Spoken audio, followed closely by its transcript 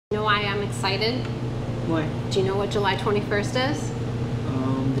You know why I'm excited? Why? Do you know what July 21st is?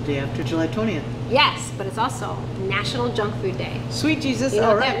 The day after July 20th. Yes, but it's also National Junk Food Day. Sweet Jesus. You know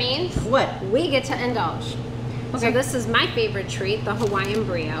All what right. that means? What? We get to indulge. Okay. So this is my favorite treat, the Hawaiian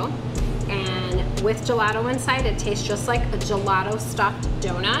Brio. And with gelato inside, it tastes just like a gelato stuffed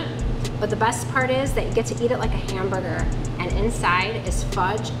donut. But the best part is that you get to eat it like a hamburger. And inside is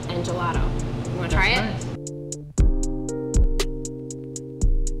fudge and gelato. You want to try it? Nice.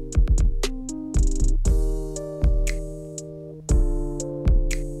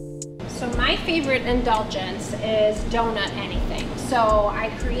 So my favorite indulgence is donut anything. So I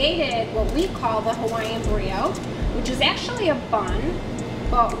created what we call the Hawaiian Brio, which is actually a bun,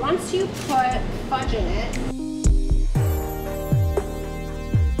 but once you put fudge in it,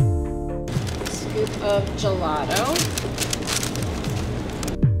 a scoop of gelato,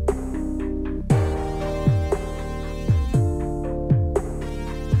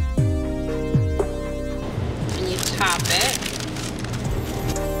 and you top it.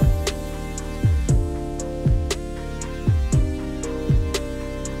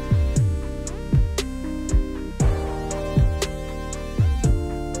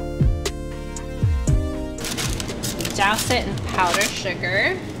 Douse it in powdered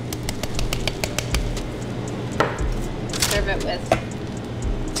sugar. Serve it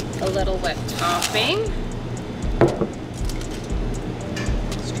with a little whipped topping.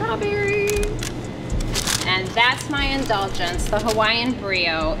 Strawberry. And that's my indulgence, the Hawaiian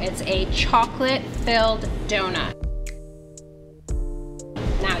Brio. It's a chocolate-filled donut.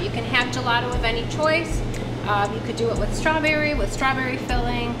 Now, you can have gelato of any choice. You could do it with strawberry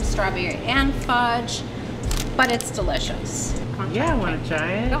filling, strawberry and fudge. But it's delicious. Yeah, I want to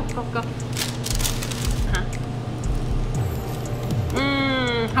try it. Go. Huh?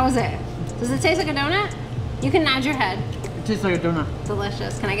 How is it? Does it taste like a donut? You can nod your head. It tastes like a donut.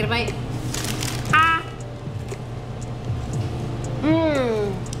 Delicious. Can I get a bite?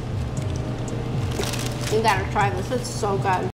 You gotta try this. It's so good.